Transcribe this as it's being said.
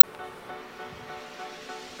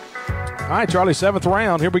right, Charlie, 7th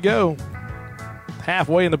round. Here we go.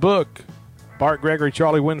 Halfway in the book. Bart Gregory,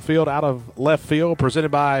 Charlie Winfield out of left field,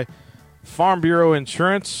 presented by Farm Bureau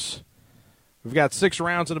Insurance. We've got 6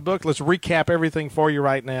 rounds in the book. Let's recap everything for you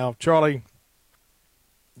right now. Charlie,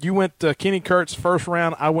 you went Kenny Kurtz first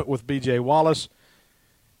round. I went with B.J. Wallace.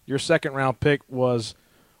 Your second round pick was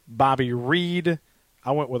Bobby Reed.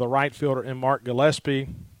 I went with a right fielder in Mark Gillespie.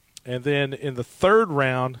 And then in the third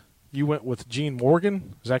round, you went with Gene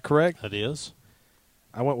Morgan. Is that correct? That is.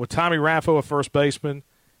 I went with Tommy Raffo, a first baseman.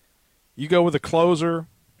 You go with a closer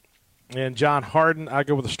and John Harden. I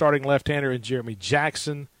go with a starting left-hander and Jeremy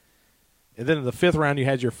Jackson. And then in the 5th round, you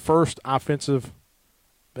had your first offensive,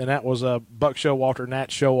 and that was Buck Showalter, Nat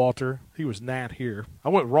Showalter. He was Nat here. I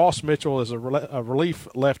went Ross Mitchell as a relief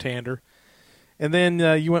left-hander. And then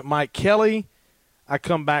you went Mike Kelly. I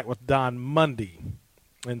come back with Don Mundy.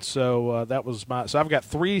 And so that was my – so I've got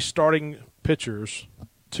 3 starting pitchers,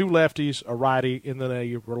 2 lefties, a righty, and then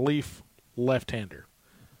a relief left-hander.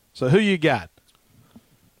 So who you got?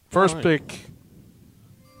 First pick.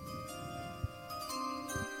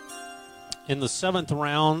 In the 7th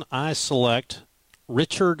round, I select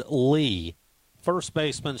Richard Lee, first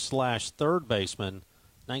baseman / third baseman,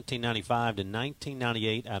 1995 to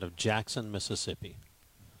 1998 out of Jackson, Mississippi.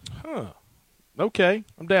 Huh. Okay,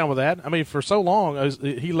 I'm down with that. I mean, for so long,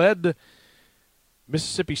 he led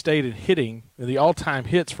Mississippi State in hitting, in the all-time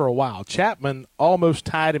hits for a while. Chapman almost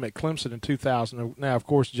tied him at Clemson in 2000. Now, of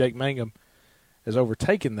course, Jake Mangum has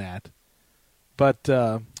overtaken that. But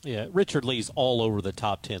yeah, Richard Lee's all over the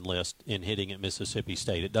top 10 list in hitting at Mississippi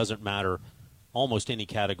State. It doesn't matter almost any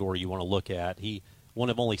category you want to look at. He one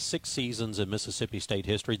of only 6 seasons in Mississippi State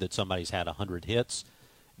history that somebody's had 100 hits.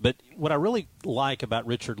 But what I really like about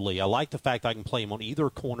Richard Lee, I like the fact I can play him on either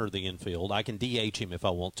corner of the infield. I can DH him if I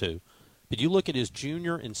want to. But you look at his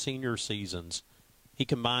junior and senior seasons, he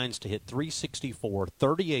combines to hit 364,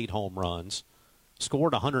 38 home runs,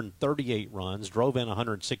 scored 138 runs, drove in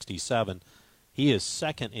 167. He is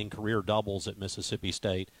second in career doubles at Mississippi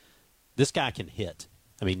State. This guy can hit.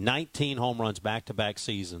 I mean, 19 home runs back-to-back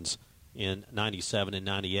seasons in 97 and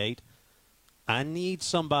 98. I need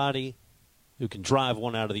somebody who can drive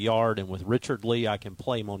one out of the yard, and with Richard Lee, I can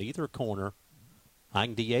play him on either corner. I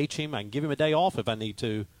can DH him. I can give him a day off if I need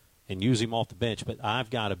to and use him off the bench, but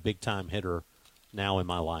I've got a big-time hitter now in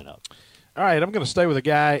my lineup. All right, I'm going to stay with a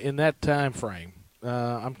guy in that time frame.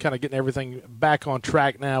 I'm kind of getting everything back on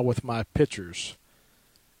track now with my pitchers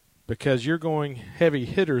because you're going heavy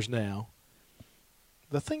hitters now.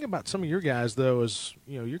 The thing about some of your guys, though, is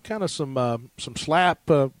you're kind of some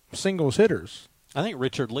slap singles hitters. I think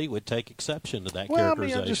Richard Lee would take exception to that characterization.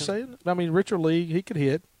 Well, I'm just saying. I mean, Richard Lee, he could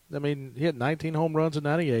hit. I mean, he had 19 home runs in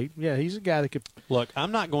 98. Yeah, he's a guy that could. Look,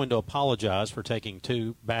 I'm not going to apologize for taking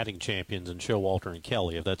 2 batting champions in Showalter and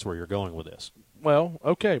Kelly, if that's where you're going with this. Well,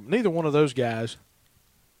 okay. Neither one of those guys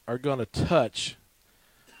are going to touch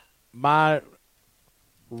my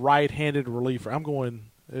right-handed reliever.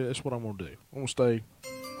 That's what I'm going to do. I'm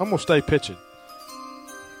going to stay pitching.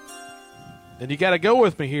 And you got to go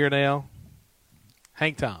with me here now.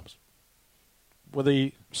 Hank Toms. With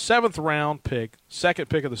the 7th round pick, second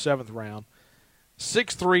pick of the 7th round,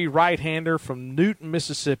 6'3" right-hander from Newton,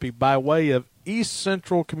 Mississippi, by way of East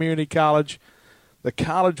Central Community College, the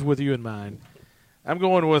college with you in mind. I'm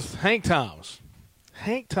going with Hank Toms.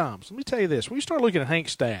 Hank Toms. Let me tell you this. When you start looking at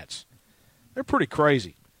Hank's stats, they're pretty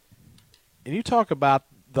crazy. And you talk about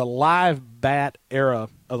the live bat era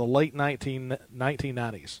of the late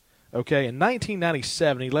 1990s. Okay, in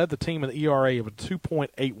 1997, he led the team in the ERA of a 2.81.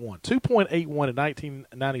 2.81 in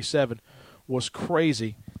 1997 was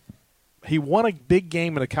crazy. He won a big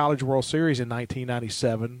game in the College World Series in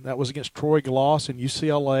 1997. That was against Troy Gloss in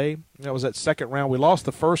UCLA. That was that second round. We lost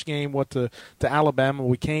the first game to Alabama.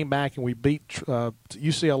 We came back and we beat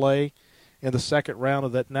UCLA in the second round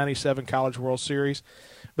of that 97 College World Series.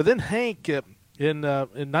 But then Hank in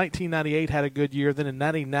 1998 had a good year. Then in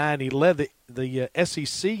 99 he led the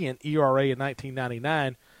SEC in ERA in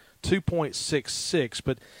 1999, 2.66.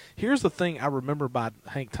 But here's the thing I remember about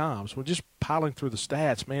Hank Toms. When just piling through the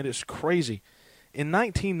stats, man, it's crazy. In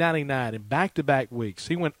 1999, in back-to-back weeks,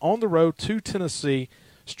 he went on the road to Tennessee,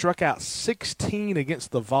 struck out 16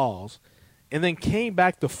 against the Vols, and then came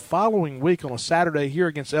back the following week on a Saturday here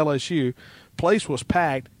against LSU. Place was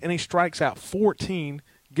packed, and he strikes out 14,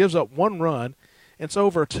 gives up 1 run. And so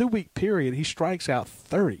over a 2-week period, he strikes out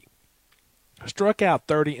 30. Struck out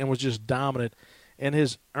 30 and was just dominant, and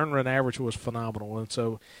his earned run average was phenomenal. And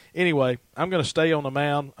so, anyway, I'm going to stay on the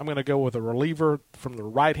mound. I'm going to go with a reliever from the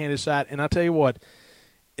right-handed side. And I tell you what,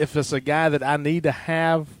 if it's a guy that I need to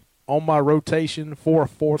have on my rotation for a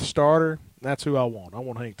 4th starter, That's who I want. I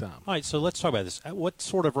want Hank Thomas. All right, so let's talk about this. What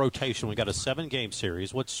sort of rotation? We got a 7-game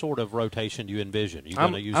series. What sort of rotation do you envision? Are you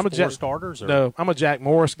going to use four starters? Or? No, I'm a Jack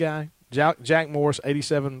Morris guy. Jack Morris,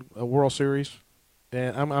 87 World Series.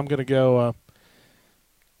 And I'm going to go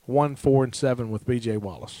 1, 4, and 7 with B.J.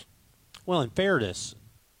 Wallace. Well, in fairness,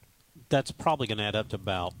 that's probably going to add up to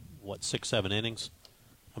about, 6, 7 innings?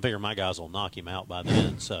 I figure my guys will knock him out by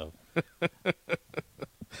then, so.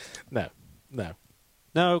 No.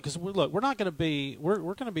 No, because look, we're not going to be. We're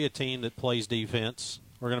going to be a team that plays defense.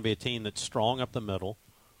 We're going to be a team that's strong up the middle.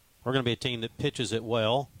 We're going to be a team that pitches it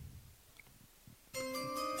well.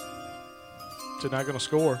 So not going to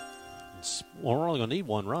score. Well, we're only going to need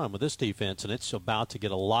 1 run with this defense, and it's about to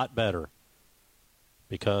get a lot better.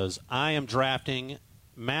 Because I am drafting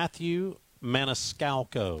Matthew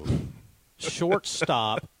Maniscalco,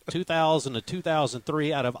 shortstop, 2000 to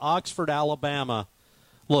 2003, out of Oxford, Alabama.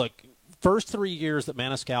 Look. First 3 years that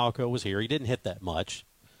Maniscalco was here, he didn't hit that much.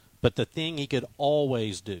 But the thing he could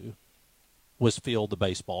always do was field the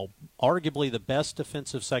baseball. Arguably the best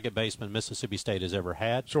defensive second baseman Mississippi State has ever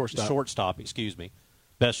had. Shortstop, excuse me.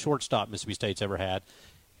 Best shortstop Mississippi State's ever had.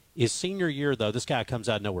 His senior year, though, this guy comes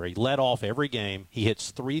out of nowhere. He led off every game. He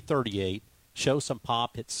hits .338, shows some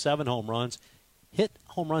pop, hits 7 home runs, hit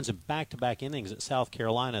home runs in back-to-back innings at South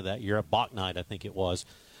Carolina that year, at Bach Night, I think it was,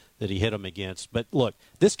 that he hit him against. But look,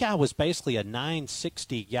 this guy was basically a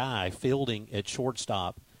 .960 guy fielding at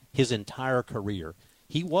shortstop his entire career.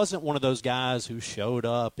 He wasn't one of those guys who showed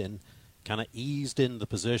up and kind of eased into the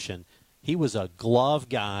position. He was a glove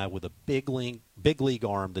guy with a big league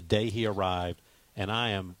arm the day he arrived, and I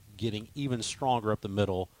am getting even stronger up the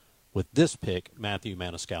middle with this pick, Matthew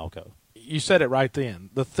Maniscalco. You said it right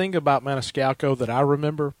then. The thing about Maniscalco that I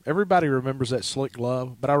remember, everybody remembers that slick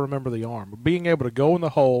glove, but I remember the arm. Being able to go in the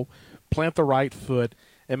hole, plant the right foot,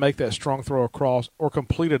 and make that strong throw across or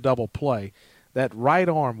complete a double play. That right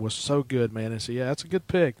arm was so good, man. And so, yeah, that's a good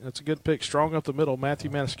pick. That's a good pick. Strong up the middle,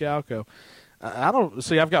 Matthew Maniscalco.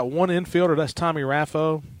 I've got one infielder, that's Tommy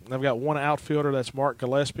Raffo. I've got one outfielder, that's Mark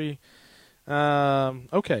Gillespie.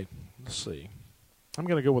 Okay, let's see. I'm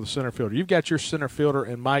going to go with a center fielder. You've got your center fielder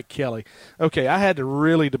and Mike Kelly. Okay, I had to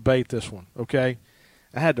really debate this one, okay?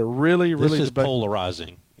 I had to really debate. This is debate.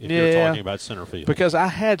 Polarizing if you're talking about center field. Because I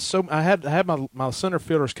had my center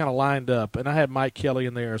fielders kind of lined up, and I had Mike Kelly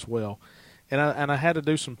in there as well. And I had to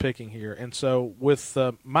do some picking here. And so with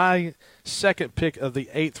my second pick of the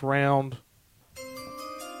 8th round,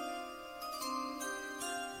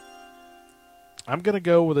 I'm going to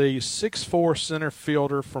go with a 6'4" center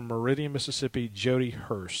fielder from Meridian, Mississippi, Jody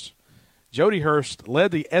Hurst. Jody Hurst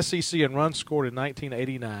led the SEC in runs scored in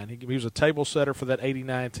 1989. He was a table setter for that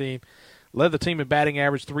 89 team. Led the team in batting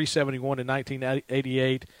average, .371 in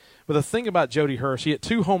 1988. But the thing about Jody Hurst, he hit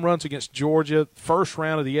 2 home runs against Georgia, first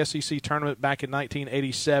round of the SEC tournament back in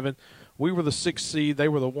 1987. We were the 6th seed. They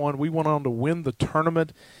were the 1. We went on to win the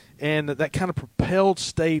tournament, and that kind of propelled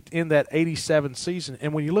State in that 87 season.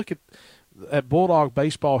 And when you look at Bulldog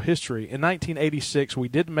baseball history, in 1986 we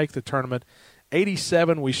didn't make the tournament.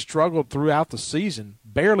 87 we struggled throughout the season,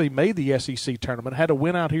 barely made the SEC tournament, had to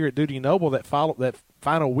win out here at Duty Noble that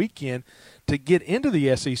final weekend to get into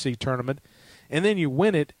the SEC tournament, and then you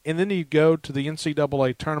win it, and then you go to the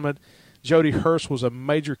NCAA tournament. Jody Hurst was a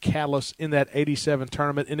major catalyst in that 87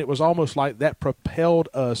 tournament, and it was almost like that propelled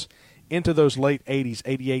us into those late 80s,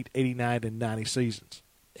 88, 89, and 90 seasons.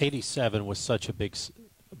 87 was such a big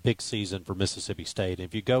season for Mississippi State.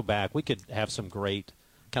 If you go back, we could have some great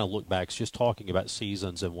kind of look backs just talking about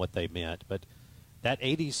seasons and what they meant. But that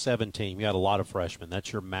 87 team, you had a lot of freshmen.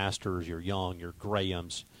 That's your Masters, your Young, your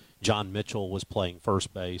Grahams. John Mitchell was playing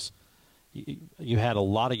first base. You had a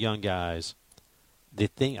lot of young guys. I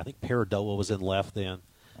think Paradoa was in left then.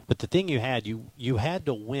 But the thing you had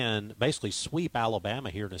to win, basically sweep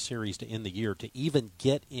Alabama here in a series to end the year to even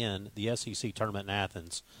get in the SEC tournament in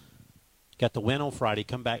Athens. Got the win on Friday.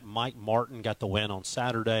 Come back, Mike Martin got the win on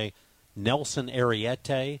Saturday. Nelson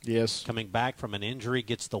Arrieta, yes, coming back from an injury,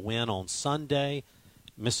 gets the win on Sunday.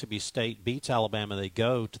 Mississippi State beats Alabama. They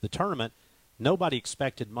go to the tournament. Nobody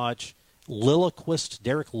expected much.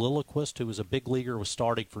 Derek Lilliquist, who was a big leaguer, was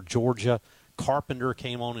starting for Georgia. Carpenter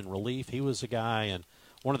came on in relief. He was a guy, and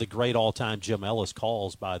one of the great all-time Jim Ellis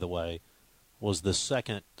calls, by the way, was the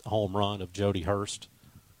second home run of Jody Hurst.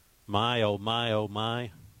 My, oh, my, oh,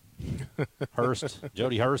 my.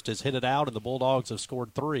 Jody Hurst has hit it out, and the Bulldogs have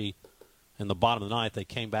scored 3 in the bottom of the ninth. They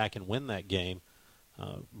came back and win that game.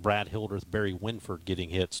 Brad Hildreth, Barry Winford getting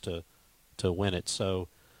hits to win it. So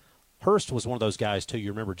Hurst was one of those guys, too,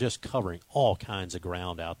 you remember, just covering all kinds of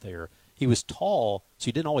ground out there. He was tall, so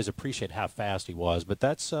you didn't always appreciate how fast he was, but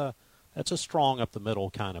that's a strong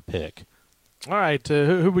up-the-middle kind of pick. All right,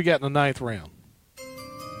 who we got in the ninth round?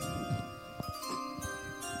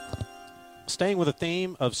 Staying with the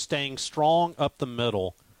theme of staying strong up the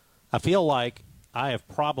middle, I feel like I have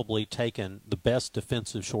probably taken the best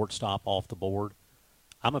defensive shortstop off the board.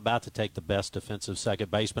 I'm about to take the best defensive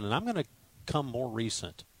second baseman, and I'm going to come more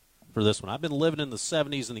recent for this one. I've been living in the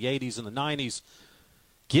 70s and the 80s and the 90s.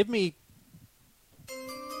 Give me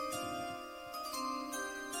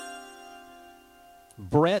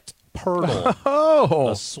Brett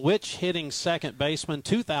Pirtle, a switch-hitting second baseman,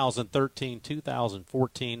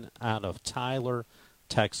 2013-2014 out of Tyler,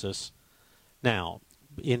 Texas. Now,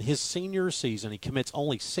 in his senior season, he commits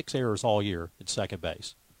only 6 errors all year at second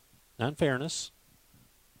base. Now, in fairness,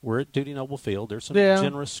 we're at Duty Noble Field. There's some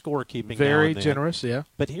generous scorekeeping. Very generous, yeah.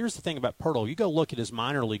 But here's the thing about Pirtle. You go look at his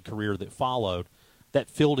minor league career that followed, that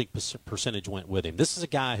fielding percentage went with him. This is a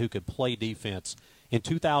guy who could play defense. In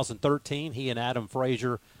 2013, he and Adam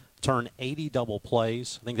Frazier turned 80 double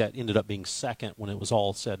plays. I think that ended up being second when it was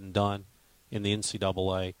all said and done in the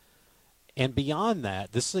NCAA. And beyond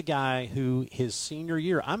that, this is a guy who his senior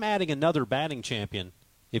year, I'm adding another batting champion,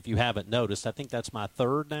 if you haven't noticed. I think that's my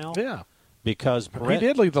third now. Yeah. Because Brett he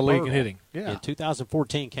did lead the league in Pirtle, hitting. Yeah. In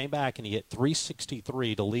 2014, came back and he hit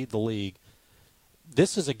 .363 to lead the league.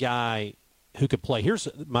 This is a guy who could play. Here's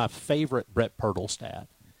my favorite Brett Pirtle stat.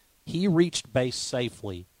 He reached base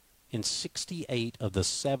safely in 68 of the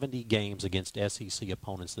 70 games against SEC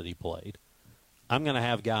opponents that he played. I'm going to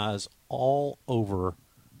have guys all over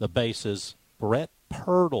the bases. Brett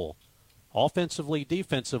Pirtle, offensively,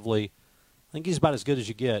 defensively, I think he's about as good as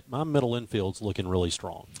you get. My middle infield's looking really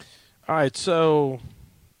strong. All right, so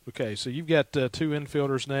you've got two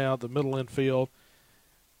infielders now, the middle infield.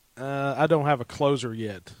 I don't have a closer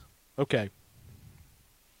yet. Okay.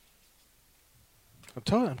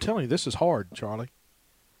 I'm telling you, this is hard, Charlie.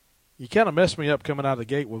 You kind of messed me up coming out of the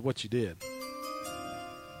gate with what you did.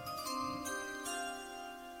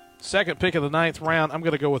 Second pick of the ninth round, I'm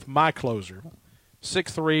going to go with my closer.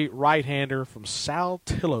 6'3", right-hander from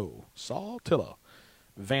Saltillo,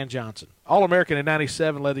 Van Johnson. All-American in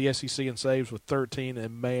 97, led the SEC in saves with 13,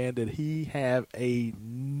 and, man, did he have a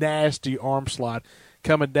nasty arm slot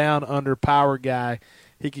coming down under power guy.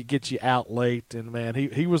 He could get you out late, and, man,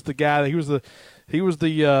 he was the guy. He was the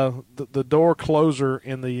door closer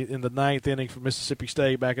in the ninth inning for Mississippi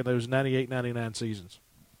State back in those 98, 99 seasons.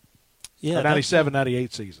 Yeah, 97,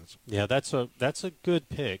 98 seasons. Yeah, that's a good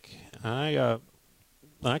pick. I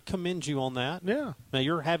commend you on that. Yeah. Now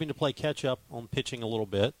you're having to play catch up on pitching a little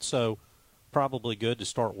bit, so probably good to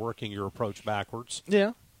start working your approach backwards.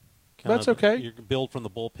 Yeah, that's okay. You build from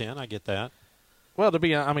the bullpen. I get that. Well,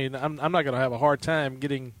 I'm not going to have a hard time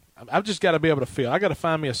getting. I've just got to be able to field. I got to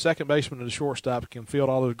find me a second baseman and a shortstop who can field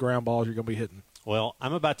all those ground balls you're going to be hitting. Well,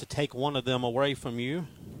 I'm about to take one of them away from you.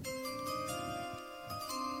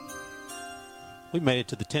 We made it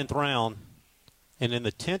to the 10th round, and in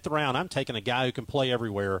the 10th round, I'm taking a guy who can play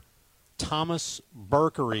everywhere. Thomas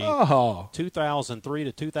Berkery, 2003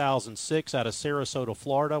 to 2006 out of Sarasota,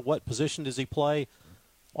 Florida. What position does he play?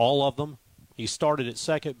 All of them. He started at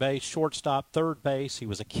second base, shortstop, third base. He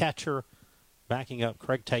was a catcher, backing up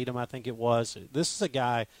Craig Tatum, I think it was. This is a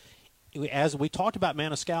guy, as we talked about,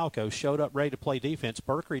 Maniscalco showed up ready to play defense.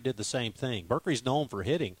 Berkery did the same thing. Berkery's known for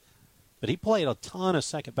hitting, but he played a ton of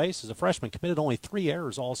second base as a freshman, committed only 3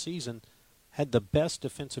 errors all season, had the best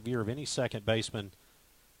defensive year of any second baseman.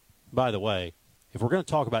 By the way, if we're going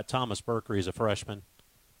to talk about Thomas Berkery as a freshman,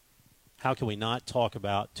 how can we not talk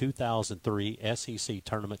about 2003 SEC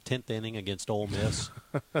tournament, 10th inning against Ole Miss?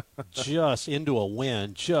 Just into a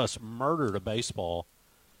win, just murdered a baseball.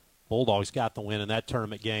 Bulldogs got the win in that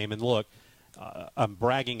tournament game. And look, I'm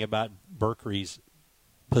bragging about Berkery's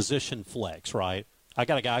position flex, right? I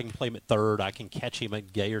got a guy I can play him at third. I can catch him a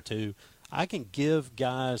day or two. I can give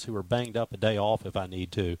guys who are banged up a day off if I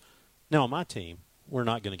need to. Now, on my team, we're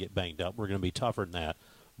not going to get banged up. We're going to be tougher than that.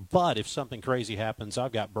 But if something crazy happens,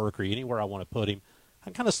 I've got Berkery anywhere I want to put him.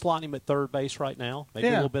 I'm kind of slotting him at third base right now, maybe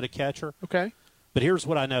a little bit of catcher. Okay. But here's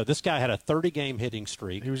what I know. This guy had a 30-game hitting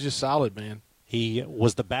streak. He was just solid, man. He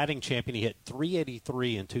was the batting champion. He hit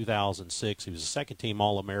 .383 in 2006. He was a second-team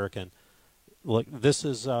All-American. Look, this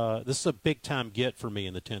is a big-time get for me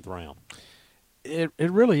in the 10th round. It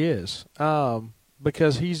really is,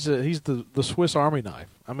 because he's the Swiss Army knife.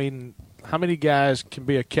 I mean, how many guys can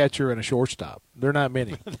be a catcher and a shortstop? They're not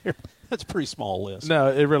many. That's a pretty small list. No,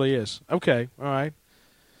 it really is. Okay, all right.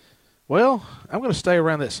 Well, I'm going to stay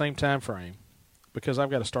around that same time frame because I've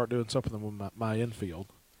got to start doing something with my infield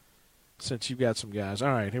since you've got some guys. All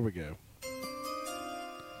right, here we go.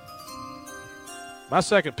 My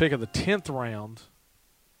second pick of the 10th round,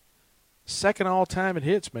 second all-time in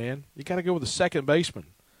hits, man. You got to go with the second baseman.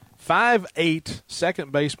 5'8",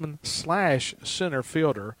 second baseman / center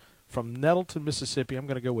fielder from Nettleton, Mississippi. I'm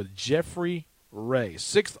going to go with Jeffrey Ray.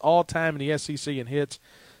 6th all-time in the SEC in hits,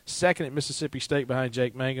 second at Mississippi State behind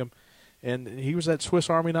Jake Mangum. And he was that Swiss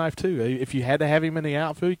Army knife, too. If you had to have him in the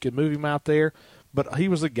outfield, you could move him out there. But he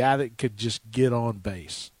was a guy that could just get on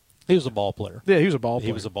base. He was a ball player. Yeah, he was a ball player.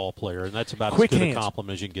 He was a ball player, and that's about quick as good hands. a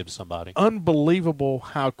compliment as you can give to somebody. Unbelievable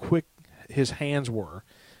how quick his hands were.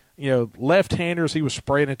 Left-handers, he was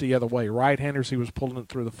spraying it the other way. Right-handers, he was pulling it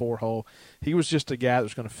through the 4-hole. He was just a guy that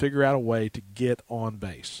was going to figure out a way to get on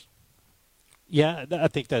base. Yeah, I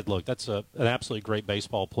think that's an absolutely great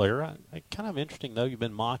baseball player. Kind of interesting, though. You've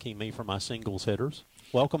been mocking me for my singles hitters.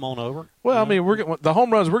 Welcome on over. Well, I mean, the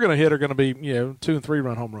home runs we're going to hit are going to be 2- and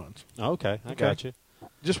 3-run home runs. Okay, I got you.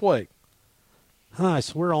 Just wait. All right,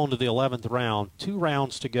 so we're on to the 11th round. 2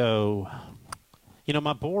 rounds to go.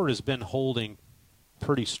 My board has been holding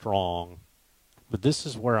pretty strong, but this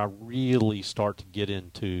is where I really start to get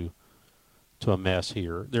into a mess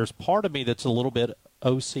here. There's part of me that's a little bit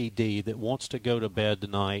OCD that wants to go to bed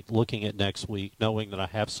tonight looking at next week, knowing that I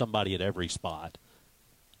have somebody at every spot.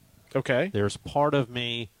 Okay. There's part of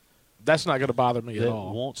me that's not going to bother me at all.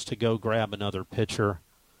 That wants to go grab another pitcher.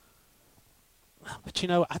 But,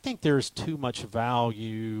 I think there's too much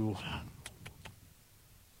value.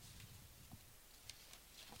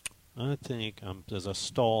 I think there's a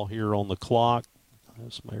stall here on the clock.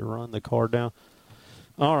 This may run the card down.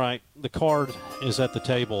 All right, the card is at the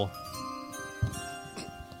table.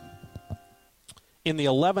 In the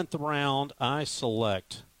 11th round, I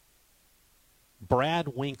select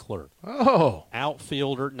Brad Winkler. Oh.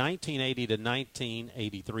 Outfielder, 1980 to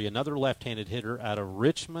 1983. Another left-handed hitter out of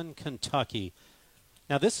Richmond, Kentucky.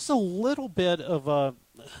 Now, this is a little bit of a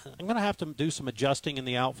 – I'm going to have to do some adjusting in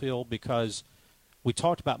the outfield because we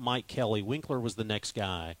talked about Mike Kelly. Winkler was the next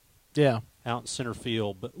guy. Yeah. Out in center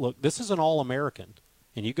field. But, look, this is an All-American.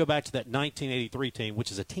 And you go back to that 1983 team,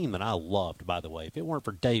 which is a team that I loved, by the way. If it weren't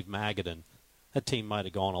for Dave Magadan, that team might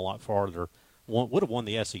have gone a lot farther. Would have won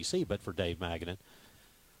the SEC, but for Dave Magadan.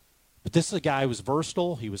 But this is a guy who was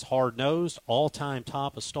versatile. He was hard-nosed, all-time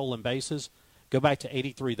top of stolen bases. Go back to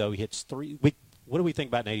 83, though. He hits 3. What do we think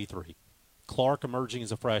about in 83? Clark emerging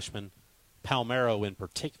as a freshman. Palmeiro in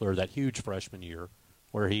particular, that huge freshman year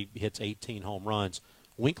where he hits 18 home runs.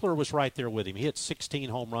 Winkler was right there with him. He hit 16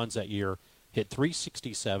 home runs that year, hit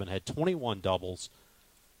 367, had 21 doubles.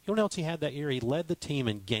 You know what else he had that year? He led the team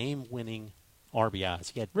in game-winning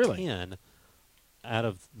RBIs. He had 10 out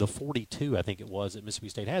of the 42, I think it was, that Mississippi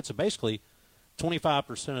State had. So basically,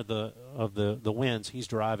 25% of the wins, he's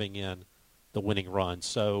driving in the winning runs.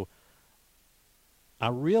 So I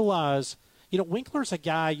realize, Winkler's a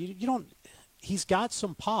guy, you don't – he's got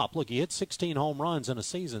some pop. Look, he hit 16 home runs in a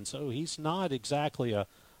season, so he's not exactly a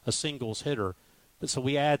singles hitter. But so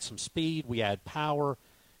we add some speed, we add power.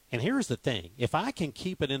 And here's the thing. If I can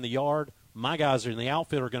keep it in the yard, my guys in the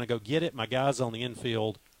outfield are going to go get it. My guys on the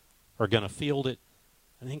infield are going to field it.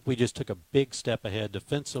 I think we just took a big step ahead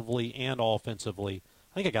defensively and offensively.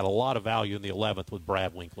 I think I got a lot of value in the 11th with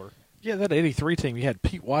Brad Winkler. Yeah, that 83 team, you had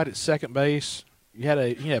Pete White at second base. You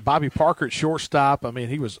had Bobby Parker at shortstop. I mean,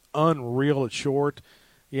 he was unreal at short.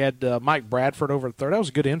 You had Mike Bradford over at third. That was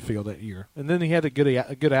a good infield that year. And then he had a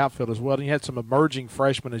good outfield as well. And you had some emerging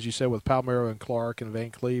freshmen, as you said, with Palmeiro and Clark, and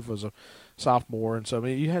Van Cleve was a sophomore. And so, I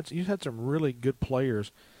mean, you had some really good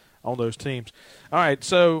players on those teams. All right,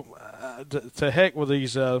 so to heck with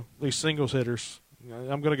these singles hitters.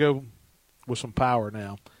 I'm going to go with some power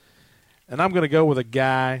now. And I'm going to go with a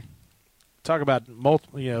guy, talk about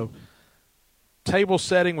table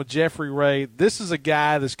setting with Jeffrey Ray. This is a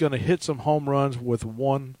guy that's going to hit some home runs with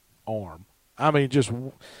one arm. I mean, just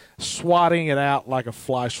swatting it out like a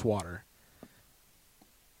fly swatter.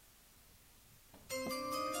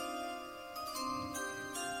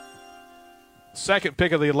 Second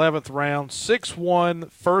pick of the 11th round,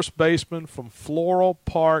 6'1", first baseman from Floral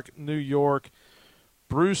Park, New York,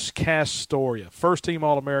 Bruce Castoria. First-team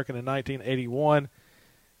All-American in 1981.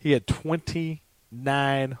 He had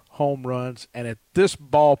 29 home runs, and at this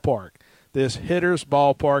ballpark, this hitter's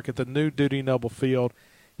ballpark at the new Dudy Noble Field,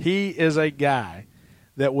 he is a guy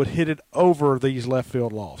that would hit it over these left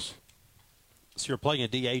field lofts. So you're playing a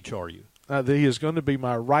DH, are you? He is going to be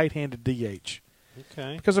my right-handed DH.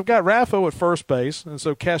 Okay. Because I've got Raffo at first base, and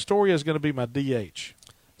so Castoria is going to be my DH.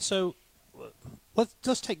 So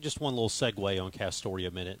let's take just one little segue on Castoria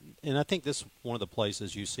a minute. And I think this is one of the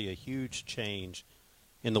places you see a huge change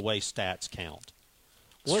in the way stats count.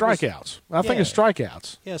 Strikeouts. I think it's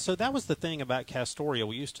strikeouts. Yeah, so that was the thing about Castoria.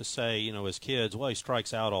 We used to say, as kids, well, he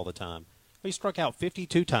strikes out all the time. Well, he struck out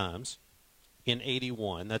 52 times in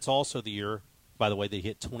 81. That's also the year, by the way, they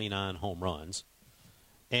hit 29 home runs.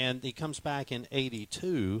 And he comes back in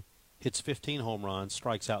 82, hits 15 home runs,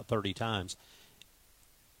 strikes out 30 times.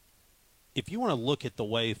 If you want to look at the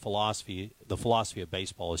way the philosophy of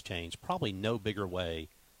baseball has changed, probably no bigger way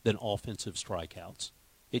than offensive strikeouts.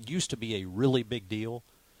 It used to be a really big deal,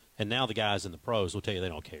 and now the guys in the pros will tell you they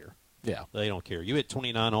don't care. Yeah. They don't care. You hit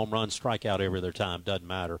 29 home runs, strike out every other time, doesn't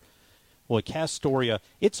matter. Well, Castoria,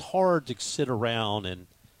 it's hard to sit around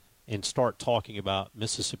and start talking about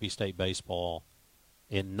Mississippi State baseball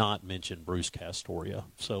and not mention Bruce Castoria.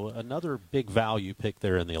 So another big value pick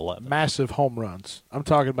there in the 11th. Massive home runs. I'm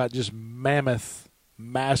talking about just mammoth,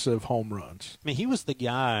 massive home runs. I mean, he was the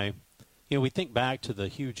guy, we think back to the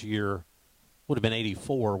huge year, would have been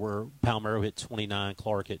 84, where Palmero hit 29,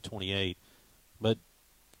 Clark hit 28. But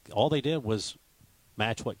all they did was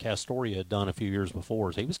match what Castoria had done a few years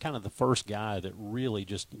before. So he was kind of the first guy that really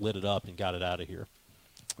just lit it up and got it out of here.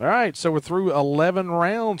 All right, so we're through 11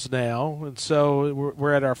 rounds now, and so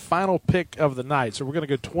we're at our final pick of the night. So we're going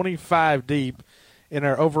to go 25 deep in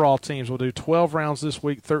our overall teams. We'll do 12 rounds this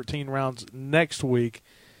week, 13 rounds next week.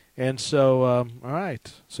 And so, all right,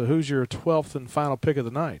 so who's your 12th and final pick of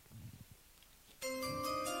the night?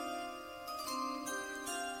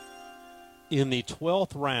 In the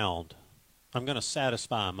 12th round, I'm going to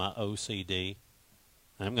satisfy my OCD.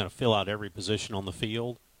 I'm going to fill out every position on the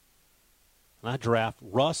field. And I draft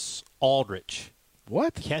Russ Aldrich.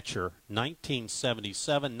 What? Catcher,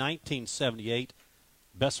 1977, 1978,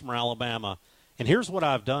 best from Alabama. And here's what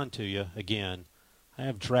I've done to you again. I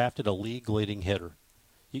have drafted a league-leading hitter.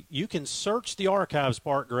 You can search the archives,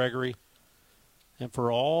 Bart Gregory, and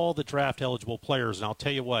for all the draft-eligible players, and I'll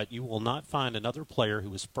tell you what, you will not find another player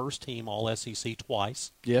who was first-team All-SEC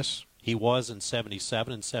twice. Yes. He was in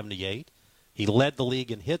 77 and 78. He led the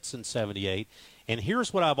league in hits in 78. And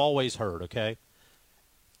here's what I've always heard, okay?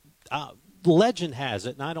 Legend has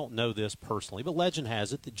it, and I don't know this personally, but legend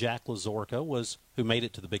has it that Jack Lazorka who made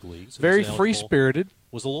it to the big leagues. Very free-spirited.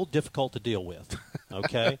 Was a little difficult to deal with,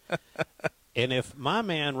 okay? And if my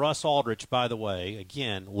man Russ Aldrich, by the way,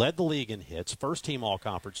 again, led the league in hits, first-team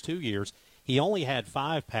All-Conference 2 years, he only had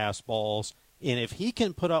 5 pass balls, and if he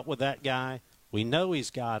can put up with that guy, we know he's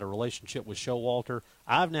got a relationship with Showalter.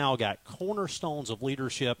 I've now got cornerstones of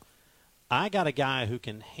leadership. I got a guy who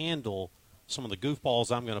can handle some of the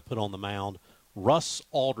goofballs I'm going to put on the mound. Russ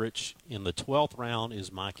Aldrich in the 12th round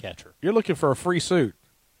is my catcher. You're looking for a free suit.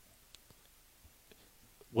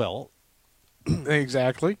 Well,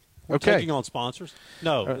 exactly. We're okay. taking on sponsors.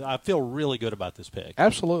 No, I feel really good about this pick.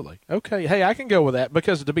 Absolutely. Okay. Hey, I can go with that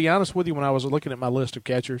because, to be honest with you, when I was looking at my list of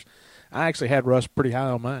catchers, I actually had Russ pretty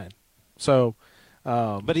high on mine. So,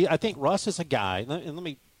 but I think Russ is a guy, and let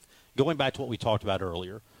me, going back to what we talked about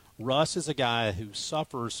earlier, Russ is a guy who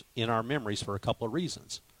suffers in our memories for a couple of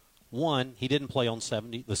reasons. One, he didn't play on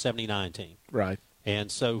the 79 team. Right.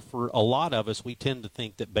 And so for a lot of us, we tend to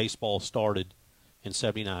think that baseball started in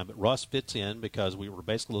 79. But Russ fits in because we were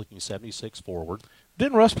basically looking 76 forward.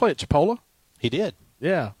 Didn't Russ play at Chipola? He did.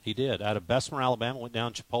 Yeah. He did. Out of Bessemer, Alabama, went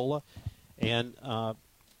down Chipola. And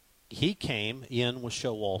he came in with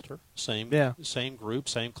Showalter, same group,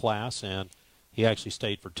 same class, and he actually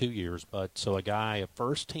stayed for 2 years. But so a guy, a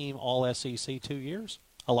first-team All-SEC 2 years,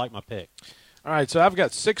 I like my pick. All right, so I've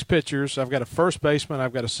got 6 pitchers. I've got a first baseman.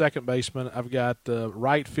 I've got a second baseman. I've got a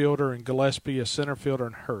right fielder and Gillespie, a center fielder,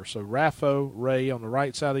 and Hurst. So Raffo, Ray on the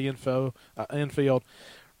right side of the infield,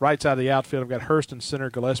 right side of the outfield. I've got Hurst in center,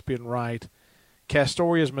 Gillespie in right.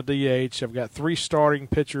 Castoria is my DH. I've got 3 starting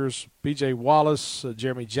pitchers, B.J. Wallace,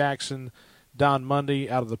 Jeremy Jackson, Don Mundy.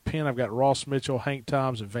 Out of the pen, I've got Ross Mitchell, Hank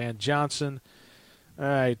Toms, and Van Johnson. All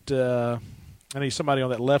right, I need somebody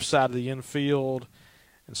on that left side of the infield.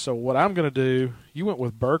 And so what I'm going to do, you went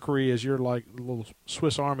with Berkery as your like little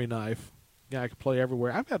Swiss Army knife. Guy could play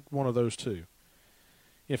everywhere. I've got one of those too.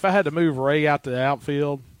 If I had to move Ray out to the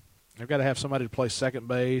outfield, I've got to have somebody to play second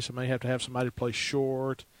base. I may have to have somebody to play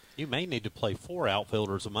short. You may need to play 4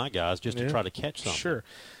 outfielders of my guys just to try to catch something. Sure.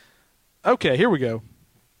 Okay, here we go.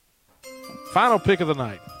 Final pick of the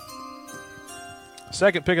night.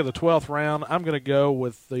 Second pick of the 12th round. I'm going to go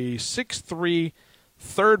with the 6'3",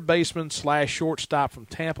 third baseman / shortstop from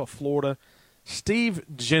Tampa, Florida, Steve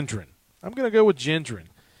Gendron. I'm going to go with Gendron.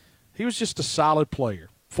 He was just a solid player.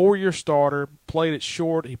 4-year starter, played at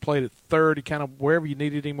short, he played at third, he kind of wherever you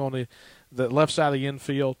needed him on the left side of the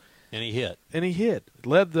infield. And he hit.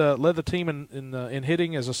 Led the team in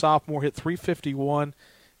hitting as a sophomore, hit .351.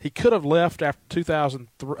 He could have left after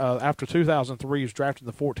 2003. After 2003, he was drafted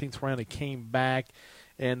in the 14th round. He came back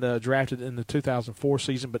and drafted in the 2004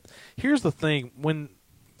 season. But here's the thing: when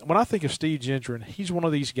I think of Steve Gendron, he's one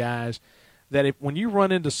of these guys that when you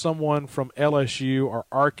run into someone from LSU or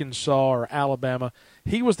Arkansas or Alabama,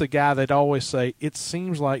 he was the guy they'd always say, it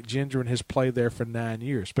seems like Gendron has played there for 9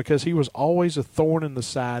 years, because he was always a thorn in the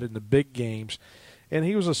side in the big games, and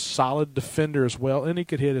he was a solid defender as well, and he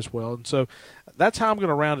could hit as well. And so that's how I'm going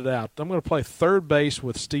to round it out. I'm going to play third base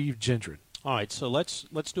with Steve Gendron. All right, so let's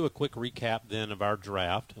do a quick recap then of our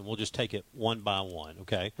draft, and we'll just take it one by one,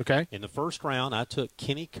 okay? Okay. In the first round, I took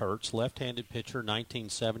Kenny Kurtz, left-handed pitcher,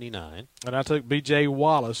 1979. And I took B.J.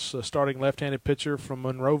 Wallace, a starting left-handed pitcher from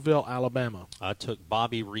Monroeville, Alabama. I took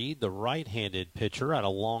Bobby Reed, the right-handed pitcher out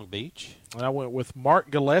of Long Beach. And I went with Mark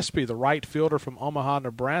Gillespie, the right fielder from Omaha,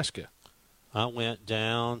 Nebraska. I went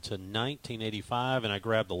down to 1985, and I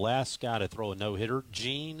grabbed the last guy to throw a no-hitter,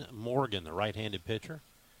 Gene Morgan, the right-handed pitcher.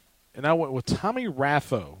 And I went with Tommy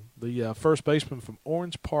Raffo, the first baseman from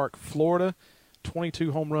Orange Park, Florida,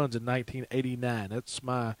 22 home runs in 1989. That's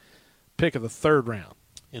my pick of the third round.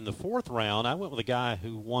 In the fourth round, I went with a guy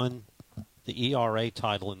who won the ERA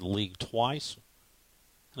title in the league twice,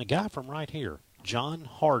 and a guy from right here, John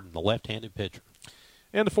Harden, the left-handed pitcher.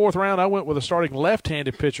 In the fourth round, I went with a starting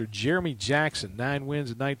left-handed pitcher, Jeremy Jackson, 9 wins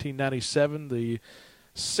in 1997, the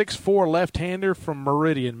 6'4" left-hander from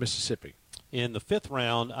Meridian, Mississippi. In the fifth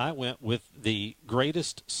round, I went with the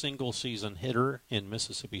greatest single-season hitter in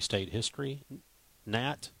Mississippi State history,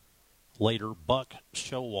 Nat, later Buck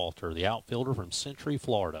Showalter, the outfielder from Century,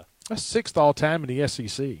 Florida. That's sixth all-time in the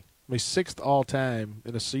SEC. I mean, sixth all-time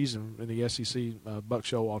in a season in the SEC, Buck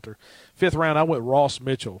Showalter. Fifth round, I went Ross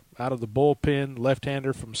Mitchell, out of the bullpen,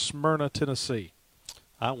 left-hander from Smyrna, Tennessee.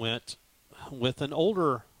 I went with an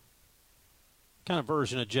older kind of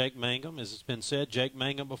version of Jake Mangum. As it's been said, Jake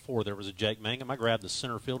Mangum before there was a Jake Mangum. I grabbed the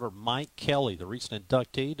center fielder Mike Kelly, the recent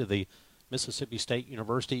inductee to the Mississippi State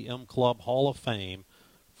University M Club Hall of Fame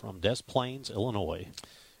from Des Plaines, Illinois.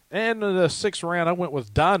 And in the sixth round, I went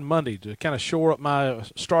with Don Mundy to kind of shore up my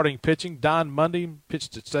starting pitching. Don Mundy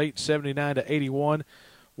pitched at State 79 to 81,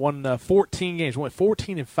 won 14 games, went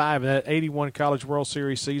 14-5 in that 81 College World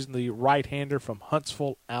Series season. The right-hander from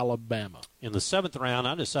Huntsville, Alabama. In the seventh round,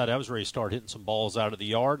 I decided I was ready to start hitting some balls out of the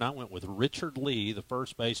yard, and I went with Richard Lee, the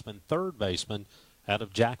first baseman, third baseman out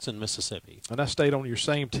of Jackson, Mississippi. And I stayed on your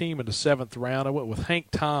same team in the seventh round. I went with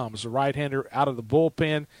Hank Toms, the right-hander out of the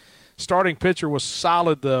bullpen. Starting pitcher was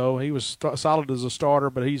solid, though. He was solid as a starter,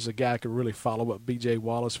 but he's a guy who could really follow up B.J.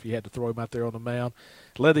 Wallace if you had to throw him out there on the mound.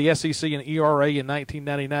 Led the SEC in ERA in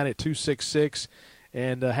 1999 at 2.66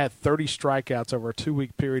 and had 30 strikeouts over a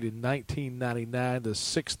 2-week period in 1999. The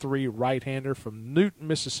 6'3" right-hander from Newton,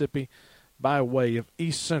 Mississippi, by way of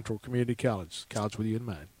East Central Community College. College with you in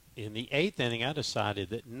mind. In the eighth inning, I decided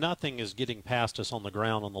that nothing is getting past us on the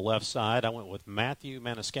ground on the left side. I went with Matthew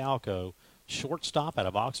Maniscalco, shortstop out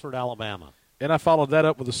of Oxford, Alabama. And I followed that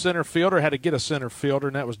up with a center fielder. Had to get a center fielder,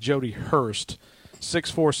 and that was Jody Hurst,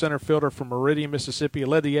 6'4" center fielder from Meridian, Mississippi.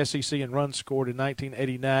 Led the SEC in runs scored in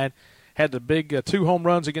 1989. Had the big 2 home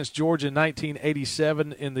runs against Georgia in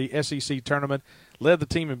 1987 in the SEC tournament. Led the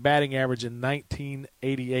team in batting average in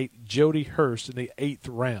 1988. Jody Hurst in the 8th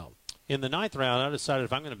round. In the 9th round, I decided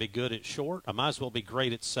if I'm going to be good at short, I might as well be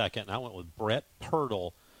great at second. And I went with Brett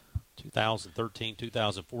Pirtle,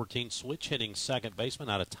 2013-2014 switch-hitting second baseman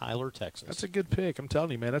out of Tyler, Texas. That's a good pick. I'm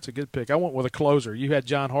telling you, man, that's a good pick. I went with a closer. You had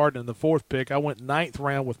John Harden in the 4th pick. I went 9th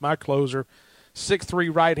round with my closer,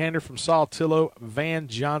 6'3" right-hander from Saltillo, Van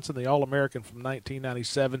Johnson, the All-American from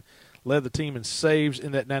 1997. Led the team in saves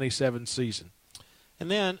in that 97 season.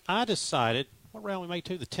 And then I decided, what round we made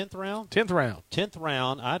to? The 10th round? 10th round. 10th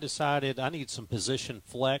round, I decided I need some position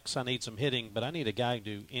flex. I need some hitting, but I need a guy who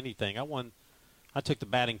can do anything. I took the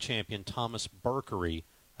batting champion, Thomas Berkery,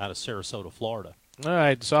 out of Sarasota, Florida. All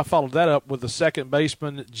right, so I followed that up with the second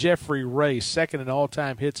baseman, Jeffrey Ray, second in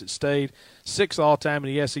all-time hits at State, 6th all-time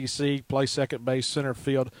in the SEC, plays second base, center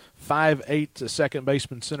field, 5'8" second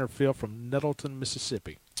baseman, center field from Nettleton,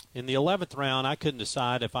 Mississippi. In the 11th round, I couldn't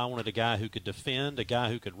decide if I wanted a guy who could defend, a guy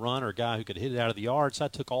who could run, or a guy who could hit it out of the yard, so I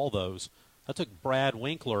took all those. I took Brad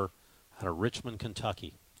Winkler out of Richmond,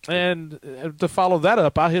 Kentucky. And to follow that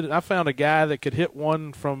up, I found a guy that could hit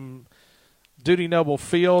one from Duty Noble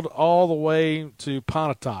Field all the way to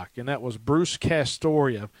Pontotoc, and that was Bruce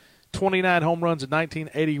Castoria. 29 home runs in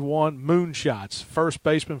 1981, moonshots. First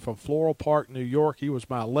baseman from Floral Park, New York. He was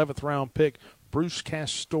my 11th round pick, Bruce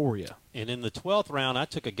Castoria. And in the 12th round, I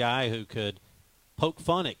took a guy who could poke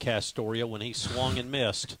fun at Castoria when he swung and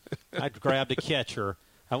missed. I grabbed a catcher.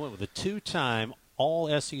 I went with a 2-time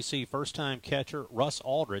All-SEC first-time catcher, Russ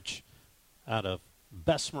Aldrich, out of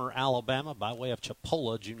Bessemer, Alabama, by way of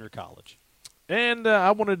Chipola Junior College. And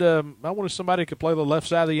I wanted somebody who could play the left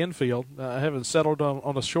side of the infield. I haven't settled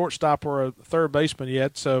on a shortstop or a third baseman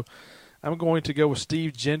yet, so I'm going to go with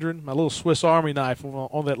Steve Gendron, my little Swiss Army knife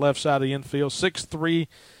on that left side of the infield. 6'3",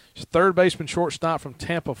 third baseman, shortstop from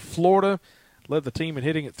Tampa, Florida. Led the team in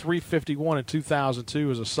hitting at .351 in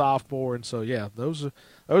 2002 as a sophomore. And so, yeah, those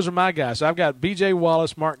are my guys. So I've got B.J.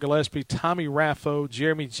 Wallace, Mark Gillespie, Tommy Raffo,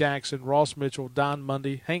 Jeremy Jackson, Ross Mitchell, Don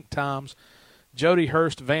Mundy, Hank Toms, Jody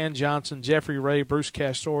Hurst, Van Johnson, Jeffrey Ray, Bruce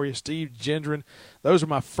Castoria, Steve Gendron. Those are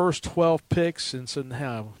my first 12 picks, and so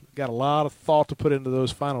now I've got a lot of thought to put into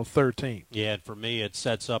those final 13. Yeah, and for me, it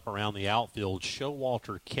sets up around the outfield.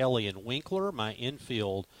 Showalter, Kelly, and Winkler. My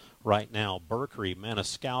infield right now, Berkery,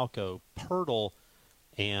 Maniscalco, Pirtle,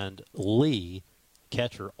 and Lee.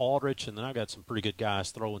 Catcher, Aldrich, and then I've got some pretty good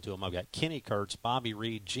guys throwing to them. I've got Kenny Kurtz, Bobby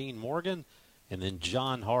Reed, Gene Morgan, and then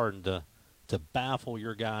John Harden to baffle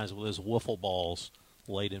your guys with his wiffle balls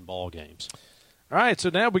late in ball games. All right, so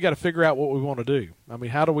now we got to figure out what we want to do. I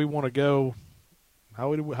mean, how do we want to go?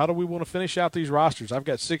 How do we want to finish out these rosters? I've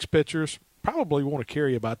got 6 pitchers. Probably want to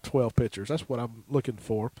carry about 12 pitchers. That's what I'm looking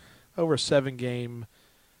for over a 7-game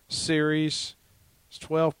series. It's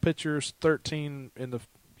 12 pitchers, 13 in the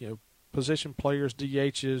position players,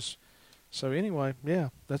 DHs. So anyway, yeah,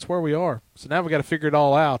 that's where we are. So now we got to figure it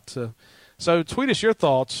all out. So tweet us your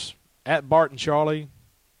thoughts at Bart and Charlie.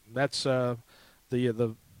 That's the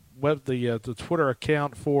Twitter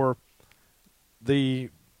account for the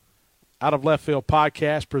Out of Left Field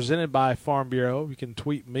podcast presented by Farm Bureau. You can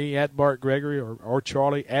tweet me at Bart Gregory or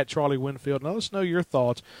Charlie at Charlie Winfield. Now let us know your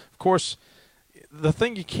thoughts. Of course, the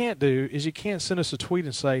thing you can't do is you can't send us a tweet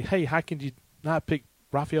and say, hey, how can you not pick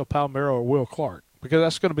Rafael Palmeiro or Will Clark? Because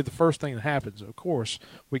that's going to be the first thing that happens. Of course,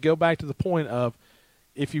 we go back to the point of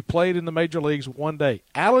if you played in the major leagues one day.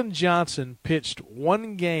 Alan Johnson pitched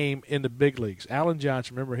one game in the big leagues. Alan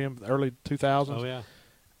Johnson, remember him in the early 2000s? Oh, yeah.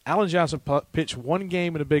 Alan Johnson pitched one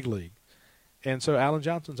game in the big league. And so Alan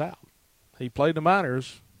Johnson's out. He played the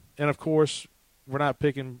minors, and of course, we're not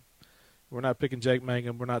picking Jake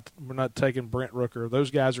Mangum. We're not taking Brent Rooker.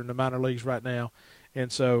 Those guys are in the minor leagues right now,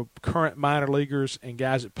 and so current minor leaguers and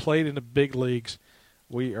guys that played in the big leagues,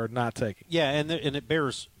 we are not taking. Yeah, and it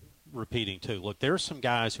bears repeating too. Look, there's some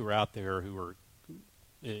guys who are out there who are,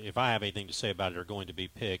 if I have anything to say about it, are going to be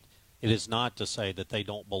picked. It is not to say that they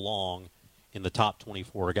don't belong in the top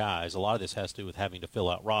 24 guys. A lot of this has to do with having to fill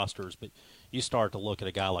out rosters, but you start to look at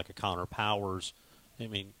a guy like a Connor Powers. I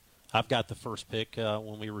mean, I've got the first pick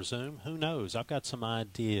when we resume. Who knows? I've got some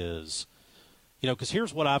ideas. Because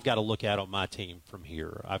here's what I've got to look at on my team from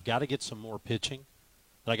here. I've got to get some more pitching.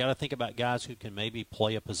 But I got to think about guys who can maybe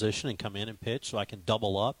play a position and come in and pitch so I can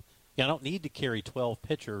double up. I don't need to carry 12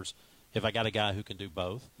 pitchers if I got a guy who can do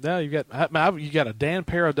both. No, you got a Dan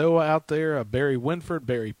Paradoa out there, a Barry Winford,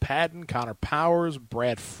 Barry Patton, Connor Powers,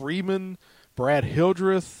 Brad Freeman, Brad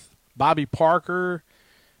Hildreth, Bobby Parker,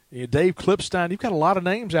 Dave Klipstein. You've got a lot of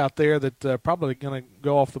names out there that probably going to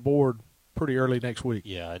go off the board pretty early next week.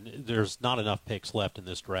 Yeah, and there's not enough picks left in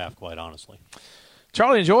this draft, quite honestly.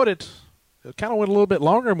 Charlie enjoyed it. It kind of went a little bit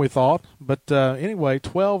longer than we thought. But anyway,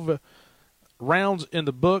 12 rounds in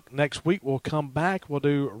the book. Next week we'll come back. We'll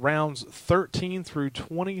do rounds 13 through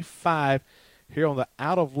 25 here on the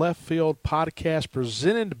Out of Left Field podcast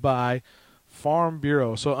presented by Farm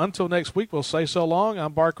Bureau. So until next week, we'll say so long.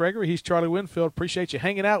 I'm Bart Gregory. He's Charlie Winfield. Appreciate you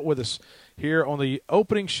hanging out with us here on the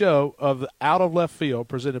opening show of the Out of Left Field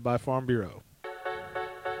presented by Farm Bureau.